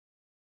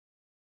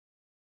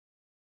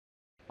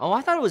Oh,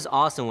 I thought it was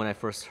awesome when I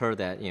first heard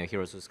that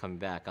Heroes was coming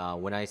back.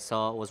 When I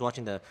was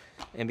watching the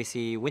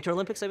NBC Winter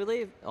Olympics, I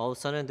believe. All of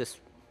a sudden, this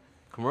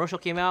commercial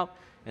came out,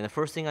 and the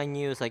first thing I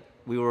knew is like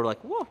we were like,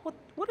 "Whoa,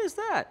 what is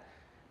that?"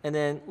 And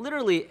then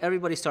literally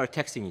everybody started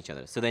texting each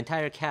other. So the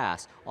entire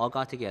cast all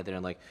got together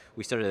and like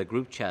we started a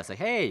group chat. Like,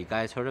 "Hey, you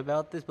guys heard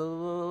about this?" Blah blah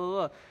blah blah.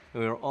 Blah.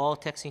 And we were all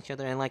texting each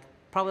other, and like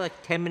probably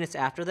like 10 minutes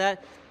after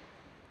that,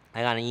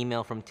 I got an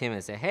email from Tim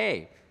and said,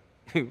 "Hey,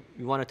 you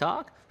want to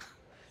talk?"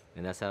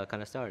 And that's how it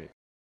kind of started.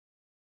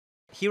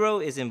 Hero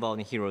is involved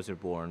in Heroes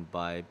Reborn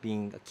by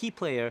being a key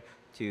player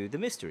to the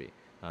mystery.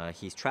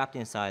 He's trapped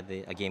inside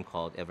a game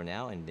called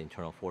Evernow in the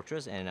Internal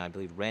Fortress, and I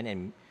believe Ren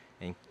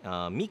and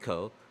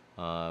Miko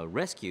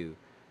rescue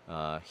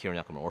Hiro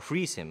Nakamura or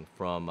freeze him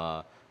from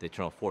the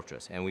Eternal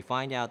Fortress. And we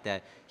find out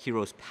that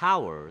Hero's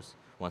powers,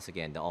 once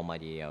again, the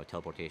almighty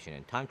teleportation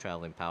and time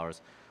traveling powers,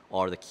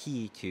 are the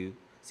key to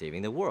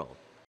saving the world.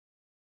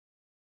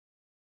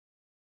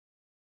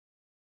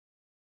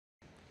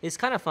 It's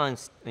kind of fun,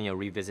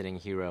 revisiting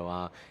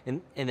Hero.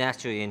 And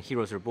actually, in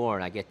Heroes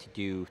Reborn, I get to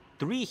do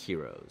three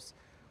heroes,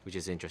 which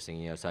is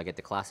interesting. So I get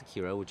the classic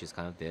hero, which is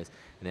kind of this,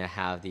 and then I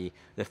have the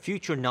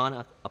future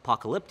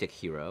non-apocalyptic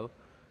hero,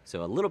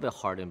 so a little bit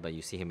hardened, but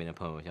you see him in a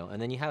ponytail,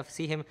 and then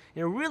see him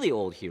in a really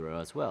old hero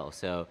as well.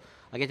 So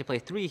I get to play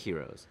three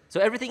heroes. So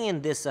everything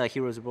in this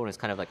Heroes Reborn is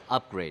kind of like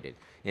upgraded.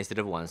 Instead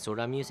of one sword,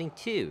 I'm using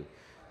two.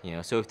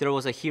 So if there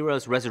was a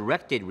Heroes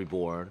Resurrected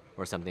Reborn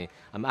or something,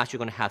 I'm actually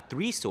going to have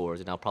three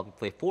swords, and I'll probably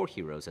play four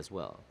heroes as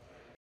well.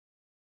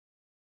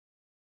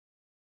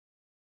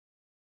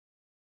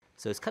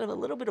 So it's kind of a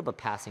little bit of a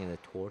passing of the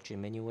torch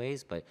in many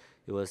ways, but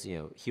it was,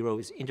 Hero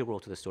is integral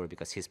to the story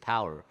because his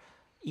power,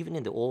 even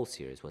in the old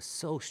series, was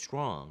so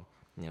strong.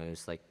 It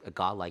was like a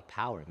godlike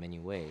power in many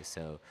ways.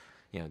 So,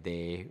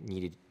 they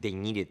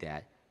needed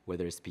that,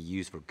 whether it's be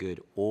used for good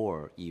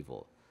or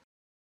evil.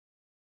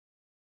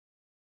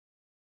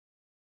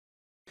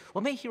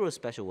 What made Hero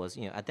special was,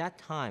 at that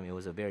time, it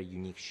was a very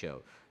unique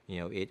show.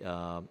 It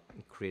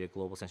created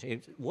global sensation.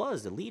 It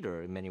was the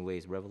leader in many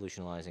ways,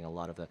 revolutionizing a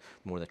lot of the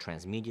more of the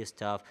transmedia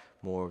stuff,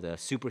 more of the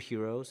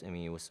superheroes. I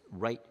mean, it was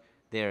right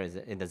there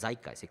in the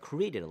zeitgeist. It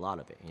created a lot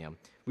of it.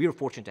 We were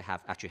fortunate to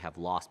actually have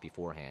Lost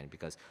beforehand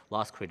because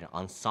Lost created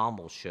an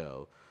ensemble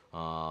show,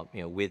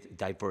 with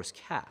diverse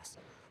cast,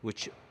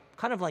 which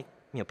kind of like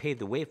paved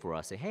the way for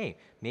us. Say, hey,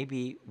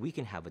 maybe we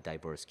can have a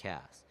diverse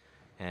cast.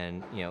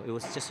 And it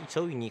was just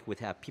so unique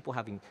with people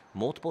having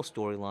multiple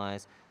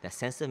storylines, that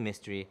sense of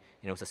mystery,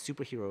 and it was a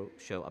superhero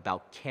show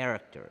about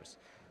characters.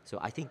 So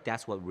I think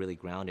that's what really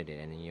grounded it.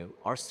 And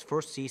our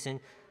first season,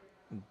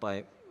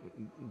 by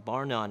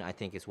bar none, I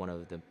think is one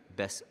of the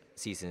best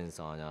seasons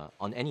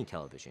on any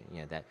television.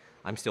 That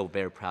I'm still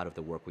very proud of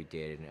the work we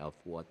did and of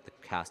what the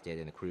cast did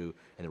and the crew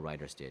and the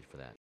writers did for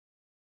that.